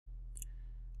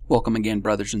Welcome again,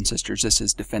 brothers and sisters. This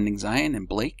is Defending Zion and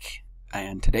Blake,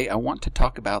 and today I want to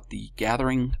talk about the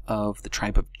gathering of the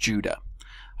tribe of Judah.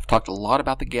 I've talked a lot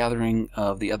about the gathering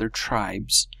of the other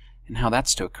tribes and how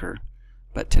that's to occur,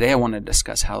 but today I want to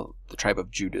discuss how the tribe of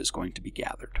Judah is going to be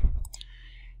gathered.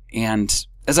 And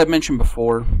as I've mentioned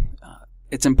before,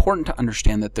 it's important to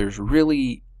understand that there's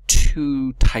really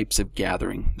two types of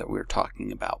gathering that we're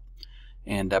talking about.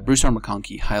 And Bruce R.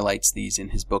 McConkie highlights these in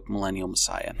his book, Millennial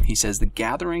Messiah. He says the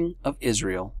gathering of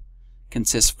Israel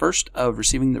consists first of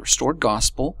receiving the restored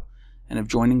gospel and of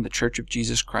joining the Church of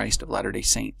Jesus Christ of Latter-day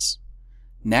Saints.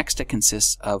 Next, it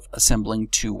consists of assembling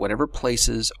to whatever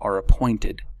places are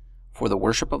appointed for the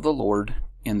worship of the Lord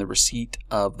and the receipt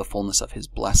of the fullness of His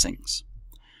blessings.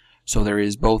 So there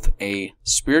is both a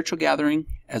spiritual gathering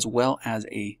as well as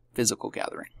a physical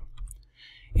gathering.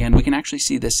 And we can actually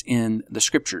see this in the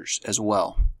scriptures as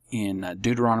well. In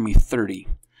Deuteronomy 30,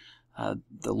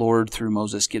 the Lord through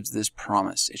Moses gives this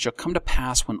promise. It shall come to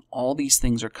pass when all these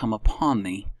things are come upon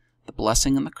thee, the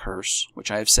blessing and the curse,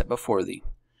 which I have set before thee,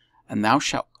 and thou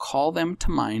shalt call them to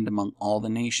mind among all the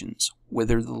nations,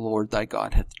 whither the Lord thy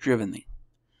God hath driven thee,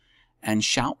 and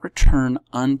shalt return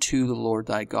unto the Lord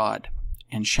thy God,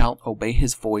 and shalt obey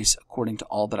His voice according to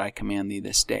all that I command thee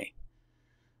this day.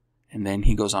 And then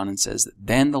he goes on and says,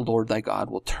 then the Lord thy God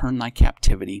will turn thy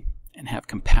captivity and have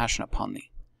compassion upon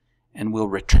thee, and will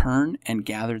return and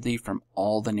gather thee from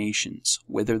all the nations,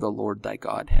 whither the Lord thy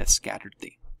God hath scattered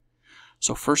thee.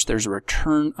 So first there's a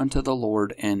return unto the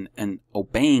Lord and an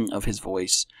obeying of His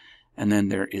voice, and then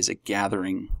there is a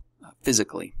gathering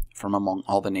physically from among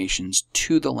all the nations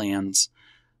to the lands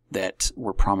that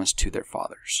were promised to their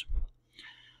fathers.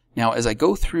 Now, as I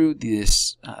go through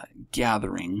this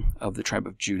gathering of the tribe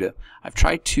of Judah, I've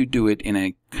tried to do it in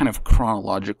a kind of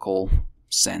chronological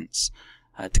sense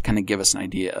to kind of give us an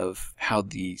idea of how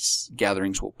these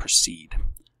gatherings will proceed.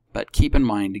 But keep in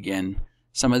mind, again,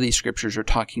 some of these scriptures are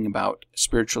talking about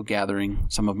spiritual gathering,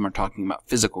 some of them are talking about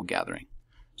physical gathering.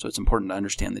 So it's important to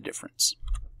understand the difference.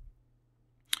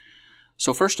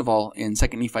 So first of all, in 2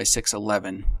 Nephi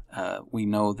 6:11, we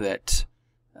know that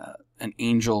an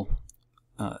angel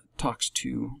talks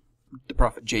to the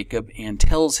prophet Jacob and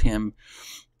tells him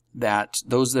that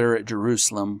those that are at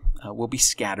Jerusalem will be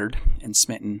scattered and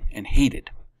smitten and hated.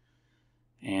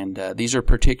 And these are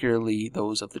particularly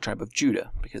those of the tribe of Judah,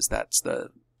 because that's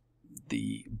the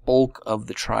bulk of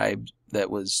the tribe that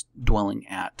was dwelling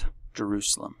at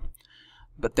Jerusalem.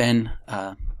 But then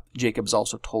Jacob is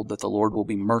also told that the Lord will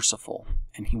be merciful,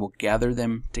 and He will gather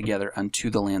them together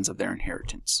unto the lands of their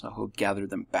inheritance. So He'll gather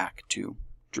them back to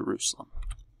Jerusalem.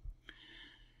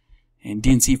 In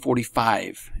D&C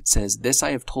 45, it says, this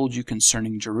I have told you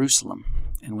concerning Jerusalem,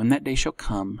 and when that day shall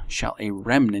come, shall a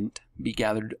remnant be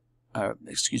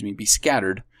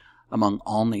scattered among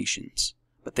all nations,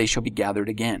 but they shall be gathered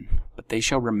again, but they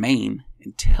shall remain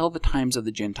until the times of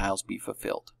the Gentiles be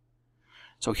fulfilled.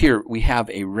 So here we have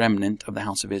a remnant of the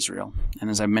house of Israel,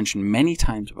 and as I've mentioned many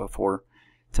times before,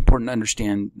 it's important to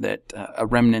understand that a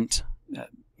remnant,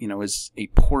 is a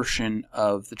portion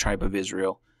of the tribe of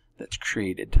Israel that's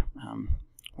created,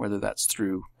 whether that's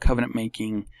through covenant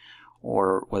making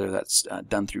or whether that's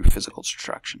done through physical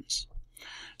destructions.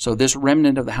 So this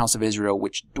remnant of the house of Israel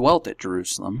which dwelt at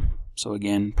Jerusalem, so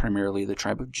again primarily the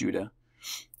tribe of Judah,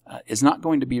 is not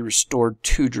going to be restored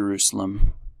to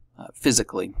Jerusalem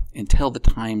physically until the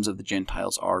times of the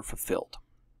Gentiles are fulfilled.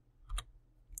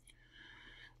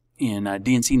 In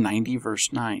D&C 90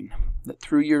 verse 9, that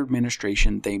through your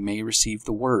administration they may receive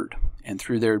the word, and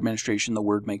through their administration the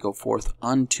word may go forth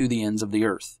unto the ends of the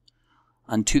earth,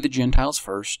 unto the Gentiles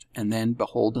first, and then,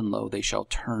 behold, and lo, they shall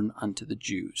turn unto the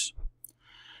Jews.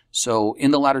 So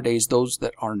in the latter days, those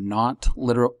that are not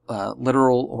literal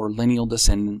or lineal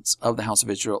descendants of the house of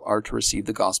Israel are to receive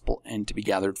the gospel and to be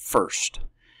gathered first.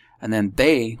 And then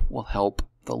they will help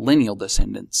the lineal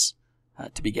descendants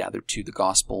to be gathered to the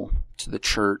gospel, to the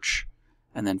church,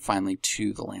 and then finally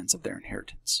to the lands of their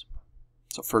inheritance.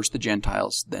 So first the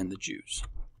Gentiles, then the Jews.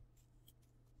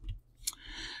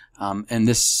 And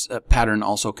this pattern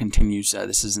also continues.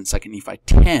 This is in 2 Nephi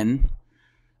 10,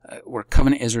 where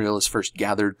covenant Israel is first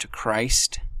gathered to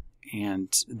Christ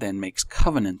and then makes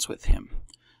covenants with Him.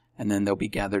 And then they'll be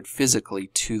gathered physically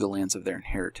to the lands of their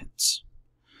inheritance.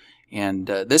 And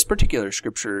this particular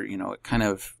scripture, it kind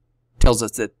of tells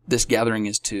us that this gathering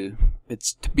is to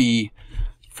be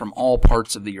from all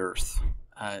parts of the earth,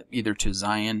 either to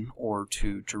Zion or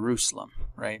to Jerusalem,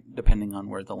 right? Depending on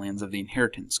where the lands of the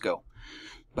inheritance go.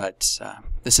 But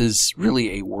this is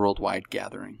really a worldwide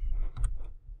gathering.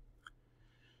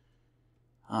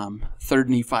 3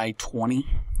 Nephi 20,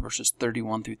 verses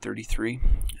 31 through 33.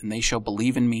 And they shall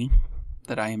believe in me,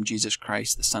 that I am Jesus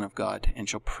Christ, the Son of God, and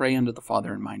shall pray unto the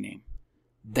Father in my name.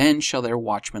 Then shall their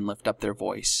watchmen lift up their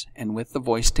voice, and with the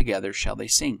voice together shall they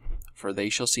sing, for they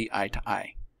shall see eye to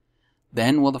eye.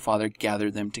 Then will the Father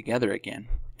gather them together again,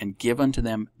 and give unto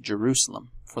them Jerusalem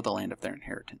for the land of their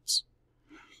inheritance.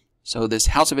 So this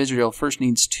house of Israel first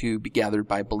needs to be gathered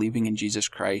by believing in Jesus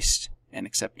Christ and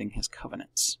accepting his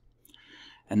covenants.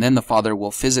 And then the Father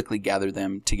will physically gather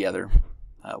them together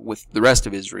with the rest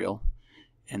of Israel,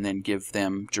 and then give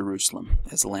them Jerusalem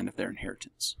as the land of their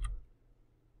inheritance.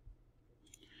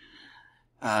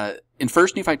 In 1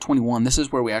 Nephi 21, this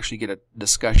is where we actually get a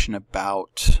discussion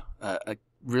about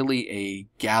really a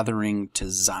gathering to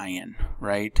Zion,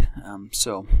 right?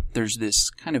 So there's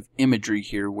this kind of imagery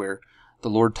here where the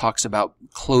Lord talks about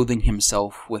clothing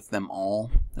himself with them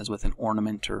all, as with an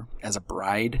ornament or as a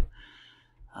bride.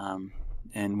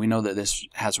 And we know that this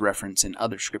has reference in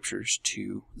other scriptures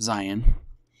to Zion.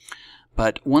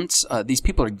 But once these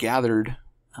people are gathered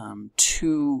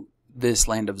to this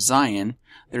land of Zion,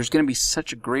 there's going to be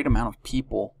such a great amount of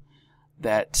people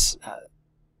that,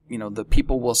 the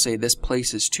people will say, this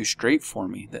place is too strait for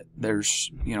me, that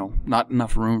there's, not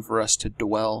enough room for us to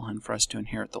dwell and for us to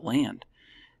inherit the land.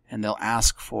 And they'll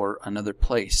ask for another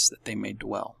place that they may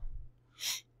dwell.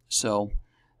 So,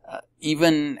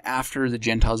 even after the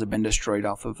Gentiles have been destroyed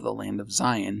off of the land of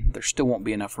Zion, there still won't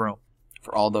be enough room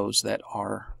for all those that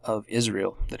are of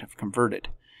Israel that have converted.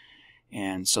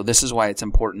 And so this is why it's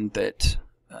important that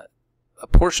a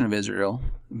portion of Israel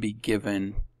be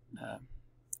given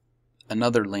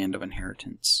another land of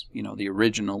inheritance, the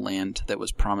original land that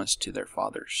was promised to their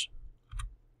fathers.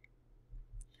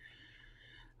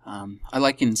 I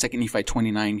like in 2 Nephi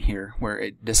 29 here, where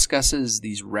it discusses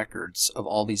these records of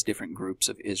all these different groups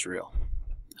of Israel.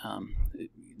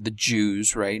 The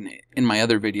Jews, right? In my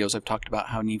other videos, I've talked about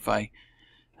how Nephi,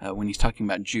 when he's talking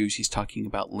about Jews, he's talking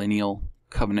about lineal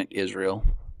covenant Israel,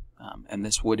 and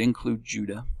this would include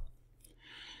Judah.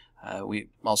 We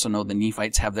also know the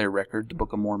Nephites have their record, the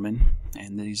Book of Mormon,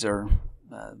 and these are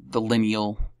the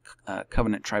lineal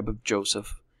covenant tribe of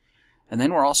Joseph. And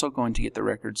then we're also going to get the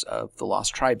records of the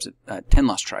lost tribes, 10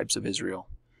 lost tribes of Israel.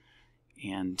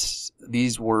 And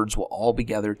these words will all be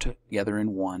gathered together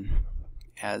in one,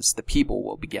 as the people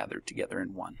will be gathered together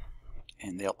in one.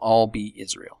 And they'll all be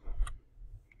Israel.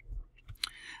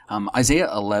 Isaiah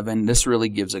 11, this really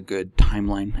gives a good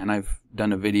timeline, and I've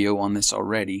done a video on this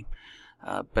already,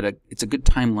 but it's a good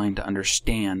timeline to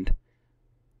understand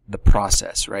the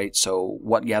process, right? So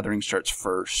what gathering starts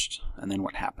first, and then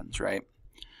what happens, right?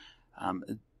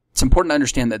 It's important to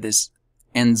understand that this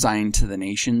end Zion to the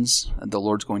nations, the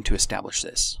Lord's going to establish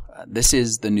this. This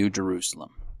is the New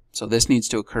Jerusalem. So this needs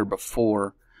to occur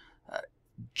before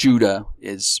Judah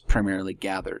is primarily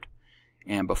gathered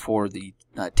and before the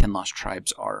 10 lost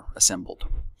tribes are assembled.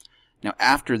 Now,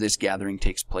 after this gathering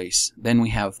takes place, then we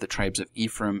have the tribes of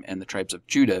Ephraim and the tribes of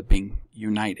Judah being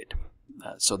united.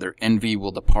 So their envy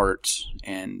will depart,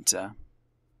 and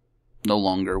no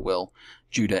longer will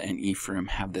Judah and Ephraim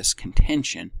have this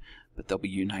contention, but they'll be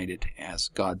united as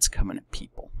God's covenant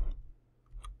people.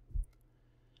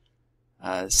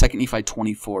 2 Nephi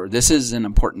 24. This is an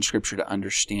important scripture to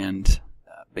understand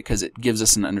because it gives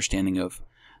us an understanding of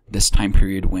this time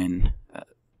period when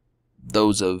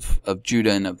those of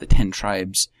Judah and of the 10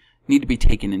 tribes need to be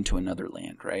taken into another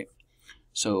land, right?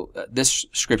 So this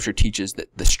scripture teaches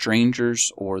that the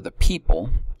strangers or the people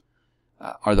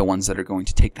are the ones that are going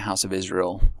to take the house of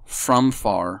Israel from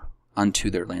far unto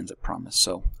their lands of promise.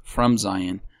 So from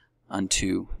Zion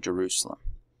unto Jerusalem.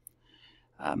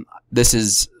 This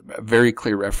is a very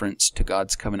clear reference to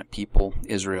God's covenant people,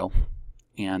 Israel,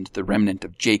 and the remnant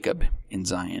of Jacob in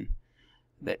Zion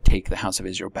that take the house of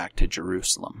Israel back to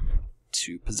Jerusalem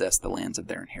to possess the lands of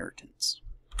their inheritance.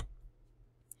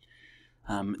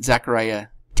 Zechariah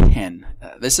 10.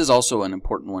 This is also an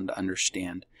important one to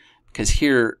understand because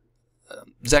here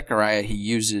Zechariah, he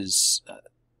uses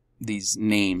these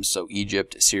names, so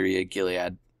Egypt, Assyria,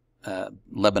 Gilead,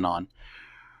 Lebanon.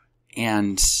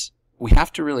 And we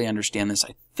have to really understand this,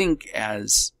 I think,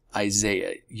 as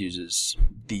Isaiah uses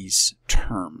these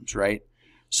terms, right?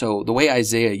 So the way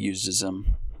Isaiah uses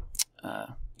them,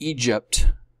 Egypt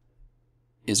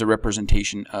is a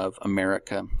representation of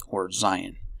America or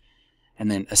Zion. And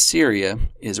then Assyria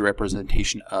is a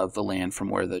representation of the land from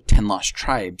where the 10 lost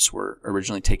tribes were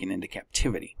originally taken into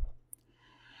captivity.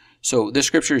 So this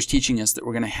scripture is teaching us that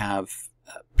we're going to have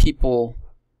people,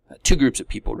 two groups of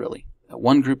people really.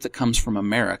 One group that comes from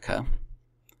America,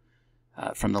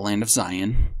 from the land of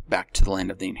Zion, back to the land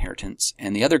of the inheritance.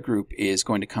 And the other group is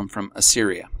going to come from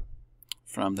Assyria,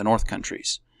 from the north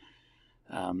countries.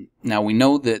 Now we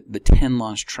know that the 10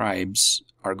 lost tribes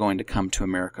are going to come to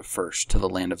America first, to the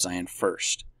land of Zion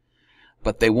first.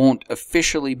 But they won't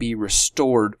officially be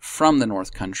restored from the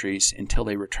north countries until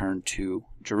they return to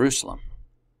Jerusalem.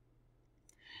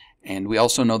 And we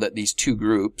also know that these two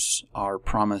groups are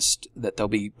promised that they'll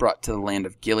be brought to the land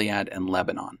of Gilead and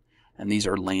Lebanon. And these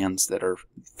are lands that are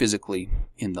physically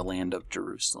in the land of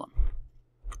Jerusalem.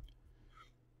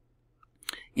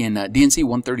 In D&C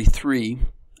 133,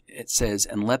 it says,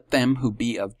 "And let them who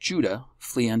be of Judah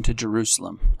flee unto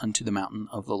Jerusalem, unto the mountain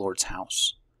of the Lord's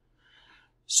house."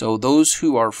 So those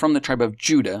who are from the tribe of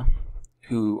Judah,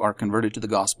 who are converted to the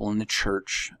gospel in the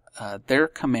church, they're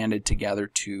commanded to gather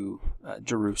to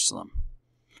Jerusalem.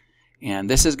 And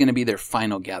this is going to be their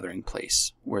final gathering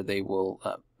place, where they will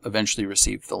eventually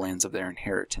receive the lands of their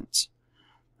inheritance.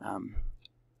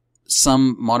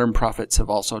 Some modern prophets have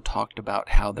also talked about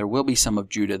how there will be some of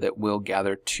Judah that will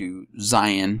gather to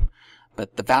Zion,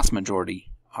 but the vast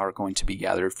majority are going to be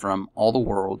gathered from all the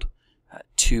world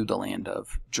to the land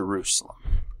of Jerusalem.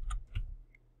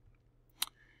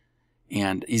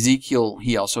 And Ezekiel,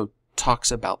 he also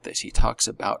talks about this. He talks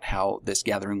about how this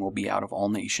gathering will be out of all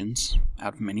nations,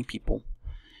 out of many people,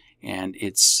 and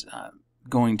it's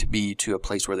going to be to a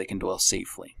place where they can dwell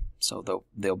safely. So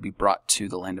they'll be brought to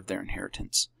the land of their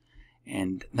inheritance.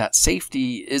 And that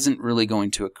safety isn't really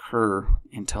going to occur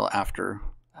until after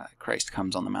Christ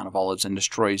comes on the Mount of Olives and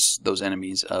destroys those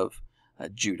enemies of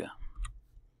Judah.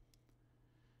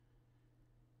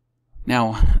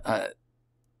 Now,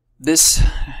 this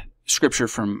scripture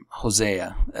from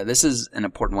Hosea, this is an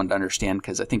important one to understand,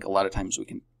 because I think a lot of times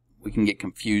we can get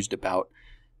confused about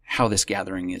how this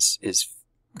gathering is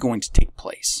going to take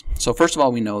place. So first of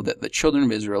all, we know that the children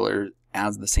of Israel are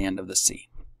as the sand of the sea.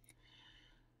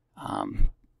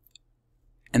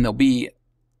 And there'll be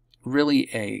really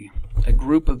a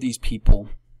group of these people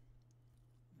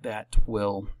that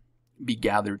will be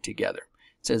gathered together.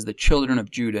 It says the children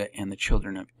of Judah and the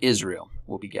children of Israel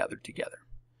will be gathered together.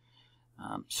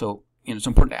 So it's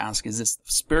important to ask, is this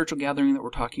the spiritual gathering that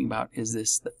we're talking about? Is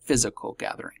this the physical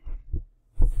gathering?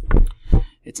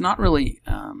 It's not really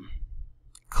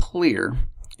clear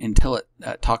until it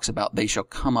talks about they shall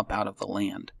come up out of the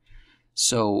land.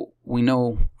 So we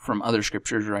know from other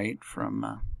scriptures, right,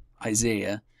 from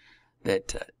Isaiah,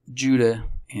 that Judah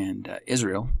and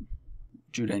Israel,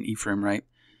 Judah and Ephraim, right,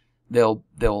 they'll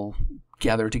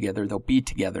gather together, they'll be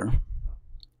together,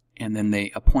 and then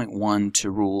they appoint one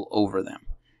to rule over them.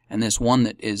 And this one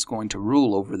that is going to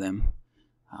rule over them,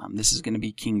 this is going to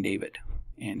be King David,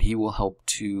 and he will help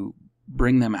to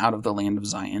bring them out of the land of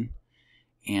Zion,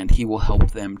 and he will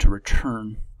help them to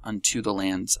return unto the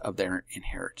lands of their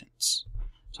inheritance.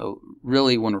 So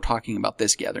really, when we're talking about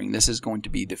this gathering, this is going to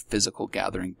be the physical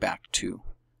gathering back to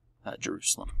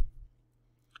Jerusalem.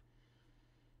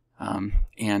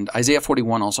 And Isaiah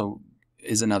 41 also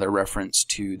is another reference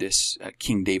to this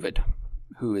King David,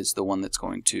 who is the one that's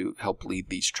going to help lead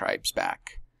these tribes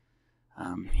back.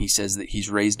 He says that he's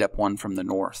raised up one from the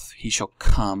north. He shall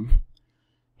come,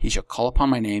 he shall call upon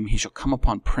my name, he shall come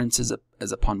upon princes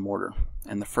as upon mortar.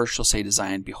 And the first shall say to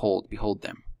Zion, Behold, behold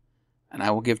them. And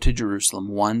I will give to Jerusalem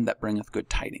one that bringeth good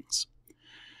tidings.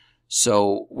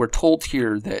 So we're told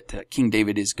here that King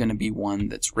David is going to be one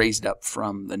that's raised up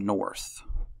from the north.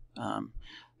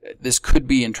 This could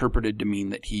be interpreted to mean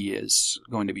that he is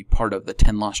going to be part of the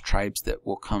 10 lost tribes that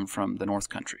will come from the north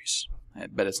countries.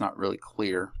 But it's not really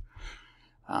clear.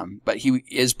 But he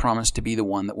is promised to be the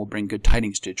one that will bring good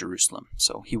tidings to Jerusalem.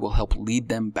 So he will help lead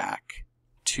them back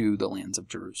to the lands of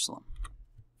Jerusalem.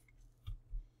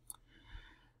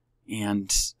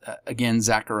 And again,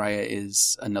 Zechariah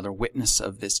is another witness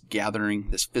of this gathering,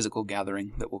 this physical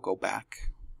gathering that will go back.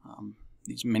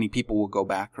 These many people will go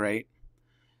back, right?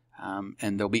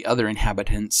 And there'll be other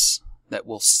inhabitants that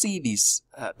will see these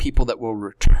people that will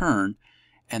return,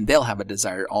 and they'll have a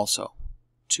desire also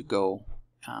to go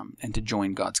and to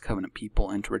join God's covenant people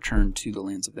and to return to the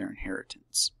lands of their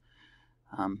inheritance.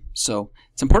 So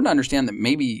it's important to understand that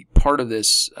maybe part of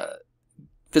this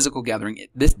physical gathering,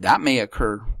 that may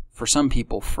occur for some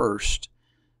people first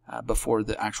before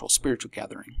the actual spiritual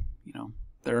gathering.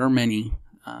 There are many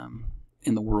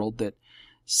in the world that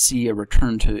see a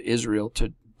return to Israel,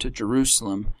 to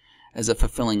Jerusalem, as a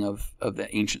fulfilling of the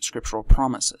ancient scriptural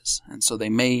promises. And so they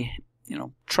may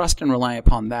trust and rely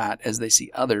upon that as they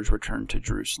see others return to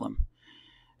Jerusalem.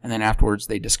 And then afterwards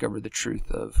they discover the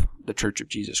truth of the Church of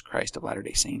Jesus Christ of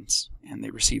Latter-day Saints, and they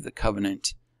receive the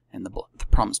covenant and the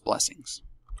promised blessings.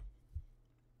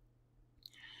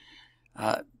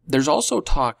 There's also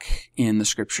talk in the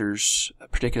scriptures,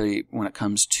 particularly when it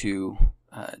comes to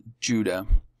Judah,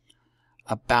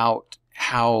 about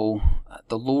how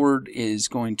the Lord is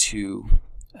going to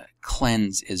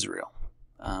cleanse Israel.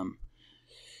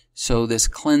 So this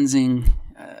cleansing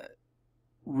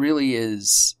really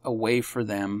is a way for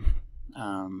them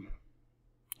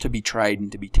to be tried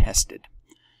and to be tested.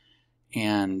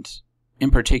 And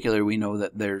in particular, we know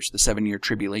that there's the 7-year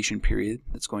tribulation period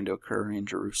that's going to occur in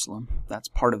Jerusalem. That's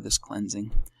part of this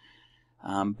cleansing.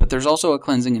 But there's also a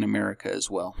cleansing in America as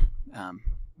well,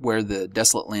 where the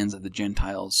desolate lands of the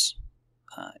Gentiles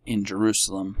in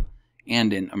Jerusalem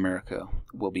and in America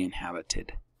will be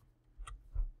inhabited.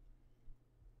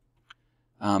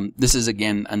 This is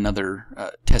again another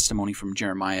testimony from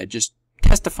Jeremiah, just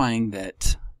testifying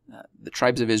that the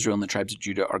tribes of Israel and the tribes of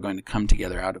Judah are going to come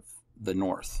together out of the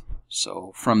north,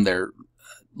 so from their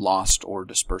lost or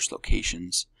dispersed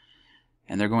locations,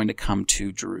 and they're going to come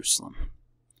to Jerusalem.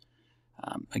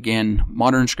 Again,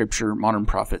 modern scripture, modern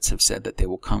prophets have said that they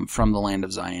will come from the land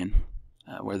of Zion,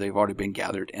 where they've already been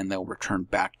gathered, and they'll return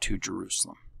back to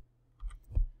Jerusalem.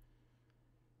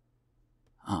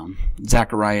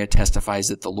 Zechariah testifies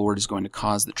that the Lord is going to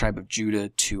cause the tribe of Judah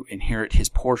to inherit his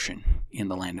portion in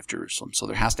the land of Jerusalem. So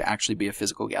there has to actually be a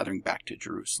physical gathering back to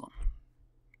Jerusalem.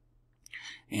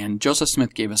 And Joseph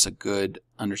Smith gave us a good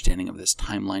understanding of this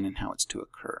timeline and how it's to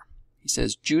occur. He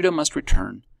says, Judah must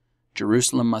return,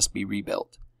 Jerusalem must be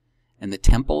rebuilt, and the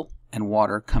temple and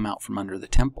water come out from under the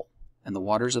temple, and the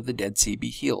waters of the Dead Sea be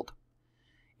healed.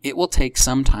 It will take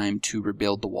some time to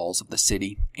rebuild the walls of the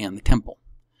city and the temple,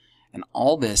 and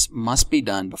all this must be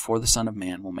done before the Son of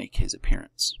Man will make his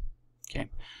appearance. Okay,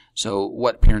 so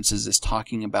what appearance is this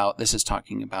talking about? This is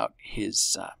talking about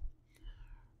his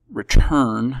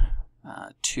return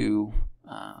to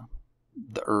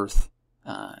the earth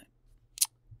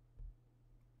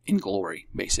in glory,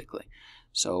 basically.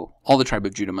 So all the tribe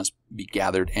of Judah must be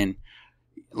gathered, and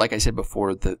like I said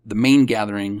before, the main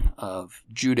gathering of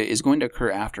Judah is going to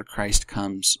occur after Christ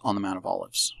comes on the Mount of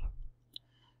Olives.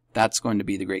 That's going to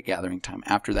be the great gathering time.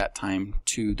 After that time,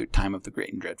 to the time of the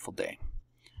great and dreadful day.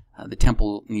 The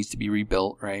temple needs to be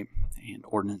rebuilt, right? And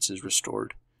ordinances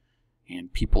restored.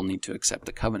 And people need to accept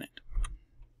the covenant.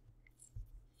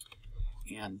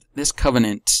 And this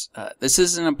covenant, this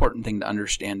is an important thing to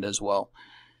understand as well,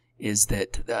 is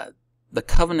that the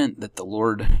covenant that the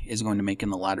Lord is going to make in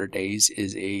the latter days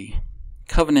is a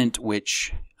covenant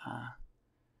which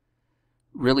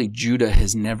really Judah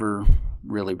has never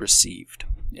really received.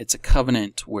 It's a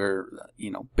covenant where,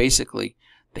 basically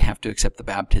they have to accept the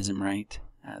baptism, right?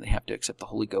 They have to accept the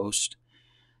Holy Ghost.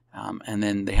 And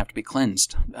then they have to be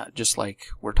cleansed, just like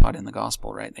we're taught in the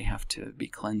gospel, right? They have to be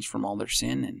cleansed from all their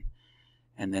sin,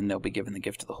 and then they'll be given the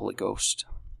gift of the Holy Ghost.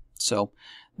 So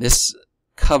this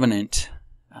covenant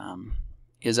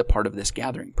is a part of this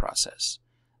gathering process.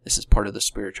 This is part of the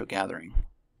spiritual gathering.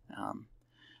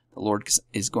 The Lord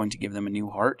is going to give them a new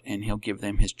heart, and he'll give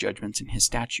them his judgments and his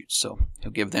statutes. So he'll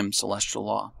give them celestial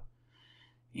law.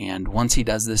 And once he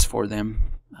does this for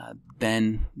them,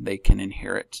 then they can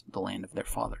inherit the land of their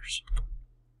fathers.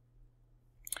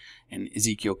 And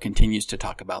Ezekiel continues to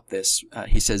talk about this.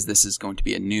 He says this is going to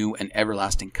be a new and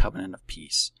everlasting covenant of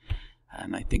peace.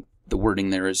 And I think the wording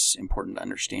there is important to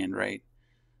understand, right?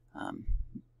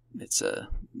 It's a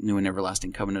new and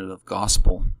everlasting covenant of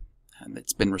gospel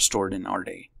that's been restored in our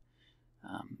day.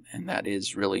 And that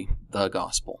is really the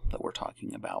gospel that we're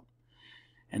talking about.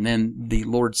 And then the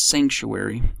Lord's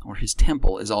sanctuary, or his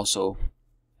temple, is also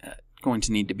going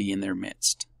to need to be in their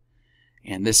midst.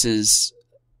 And this is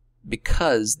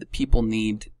because the people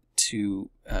need to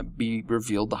be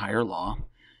revealed the higher law.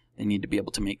 They need to be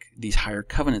able to make these higher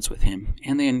covenants with him,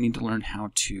 and they need to learn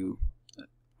how to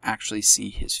actually see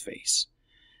his face,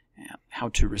 and how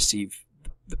to receive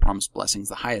the promised blessings,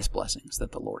 the highest blessings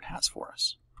that the Lord has for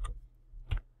us.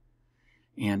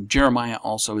 And Jeremiah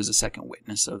also is a second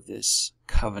witness of this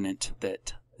covenant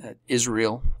that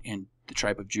Israel and the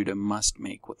tribe of Judah must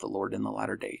make with the Lord in the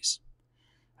latter days.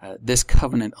 This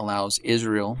covenant allows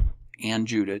Israel and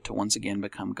Judah to once again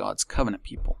become God's covenant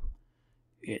people.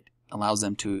 It allows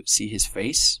them to see his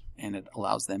face, and it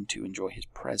allows them to enjoy his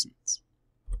presence.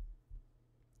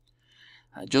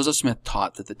 Joseph Smith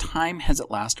taught that the time has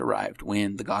at last arrived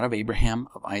when the God of Abraham,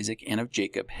 of Isaac, and of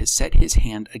Jacob has set his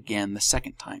hand again the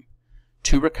second time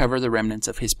to recover the remnants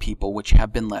of his people which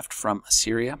have been left from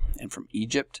Assyria, and from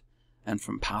Egypt, and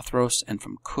from Pathros, and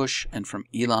from Cush, and from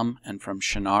Elam, and from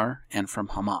Shinar, and from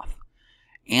Hamath,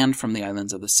 and from the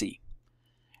islands of the sea,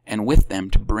 and with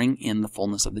them to bring in the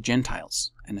fullness of the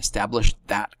Gentiles, and establish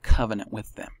that covenant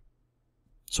with them.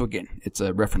 So again, it's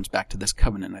a reference back to this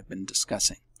covenant I've been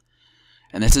discussing.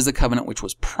 And this is the covenant which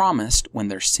was promised when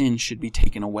their sins should be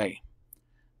taken away.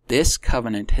 This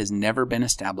covenant has never been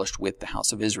established with the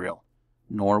house of Israel,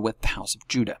 nor with the house of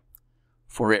Judah.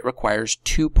 For it requires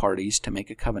 2 parties to make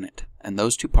a covenant, and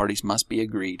those 2 parties must be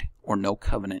agreed, or no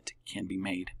covenant can be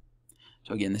made.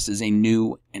 So again, this is a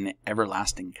new and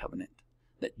everlasting covenant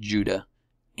that Judah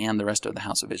and the rest of the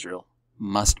house of Israel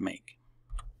must make.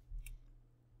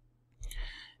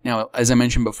 Now, as I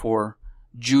mentioned before,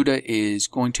 Judah is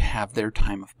going to have their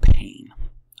time of pain,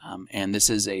 and this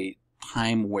is a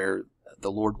time where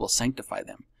the Lord will sanctify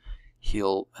them.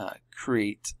 He'll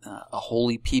create a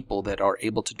holy people that are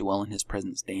able to dwell in His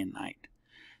presence day and night.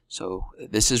 So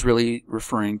this is really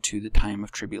referring to the time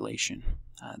of tribulation.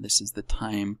 This is the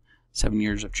time, 7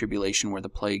 years of tribulation, where the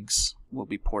plagues will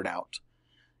be poured out.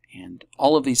 And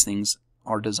all of these things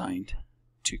are designed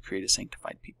to create a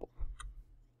sanctified people.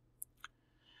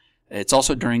 It's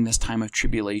also during this time of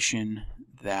tribulation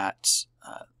that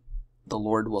the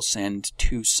Lord will send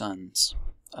 2 sons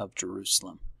of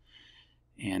Jerusalem.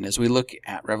 And as we look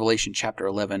at Revelation chapter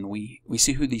 11, we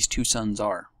see who these 2 sons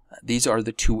are. These are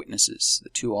the 2 witnesses, the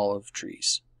 2 olive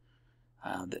trees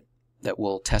that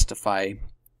will testify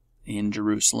in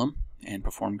Jerusalem and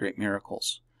perform great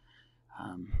miracles.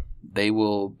 They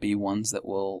will be ones that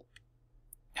will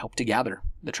help to gather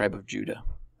the tribe of Judah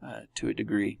to a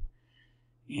degree.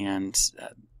 And,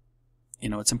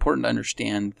 it's important to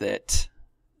understand that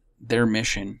their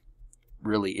mission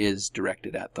really is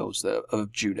directed at those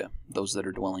of Judah, those that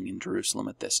are dwelling in Jerusalem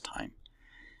at this time.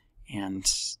 And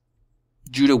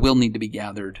Judah will need to be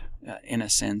gathered in a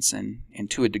sense and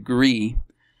to a degree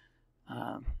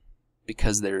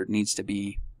because there needs to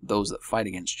be those that fight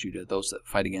against Judah, those that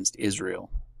fight against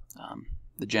Israel,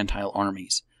 the Gentile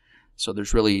armies. So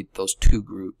there's really those 2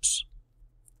 groups.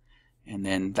 And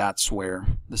then that's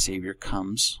where the Savior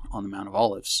comes on the Mount of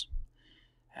Olives.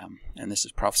 And this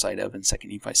is prophesied of in 2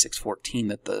 Nephi 6:14,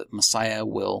 that the Messiah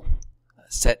will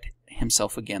set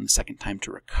himself again the second time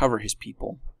to recover his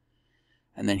people,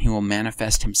 and then he will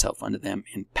manifest himself unto them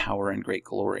in power and great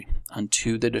glory,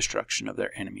 unto the destruction of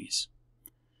their enemies.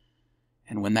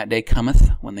 And when that day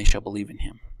cometh, when they shall believe in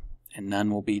him, and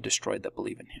none will be destroyed that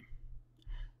believe in him.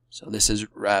 So this is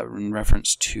in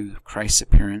reference to Christ's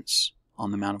appearance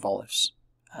on the Mount of Olives,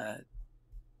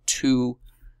 to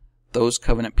those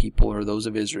covenant people, or those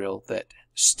of Israel that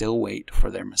still wait for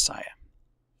their Messiah.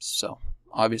 So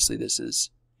obviously this is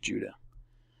Judah.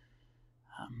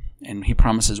 And he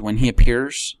promises when he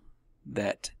appears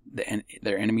that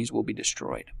their enemies will be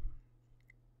destroyed.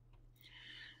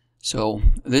 So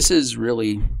this is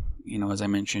really, as I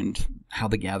mentioned, how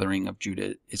the gathering of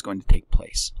Judah is going to take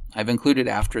place. I've included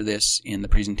after this in the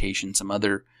presentation some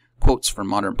other quotes from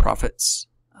modern prophets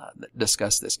that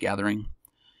discuss this gathering,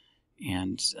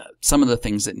 and some of the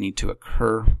things that need to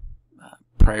occur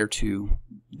prior to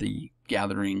the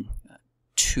gathering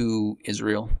to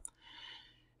Israel.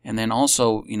 And then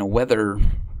also, whether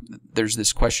there's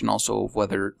this question also of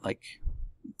whether,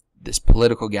 this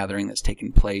political gathering that's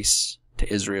taken place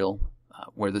to Israel,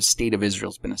 where the state of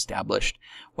Israel's been established,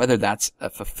 whether that's a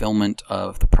fulfillment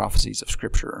of the prophecies of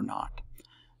Scripture or not.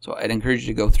 So I'd encourage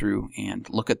you to go through and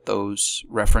look at those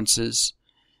references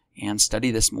and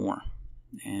study this more,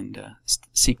 and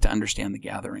seek to understand the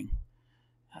gathering.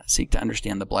 Seek to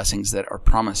understand the blessings that are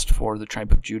promised for the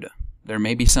tribe of Judah. There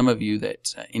may be some of you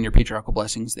that in your patriarchal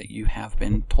blessings that you have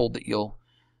been told that you'll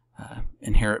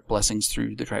inherit blessings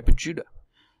through the tribe of Judah.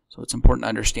 So it's important to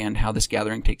understand how this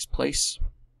gathering takes place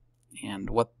and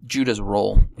what Judah's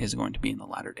role is going to be in the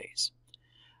latter days.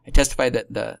 I testify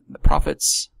that the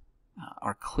prophets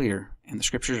are clear and the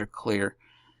Scriptures are clear.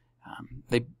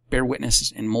 They bear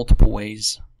witness in multiple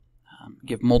ways,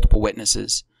 give multiple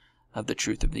witnesses of the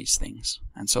truth of these things.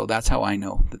 And so that's how I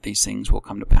know that these things will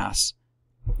come to pass,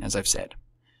 as I've said.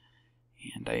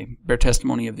 And I bear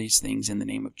testimony of these things in the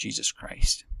name of Jesus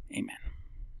Christ. Amen.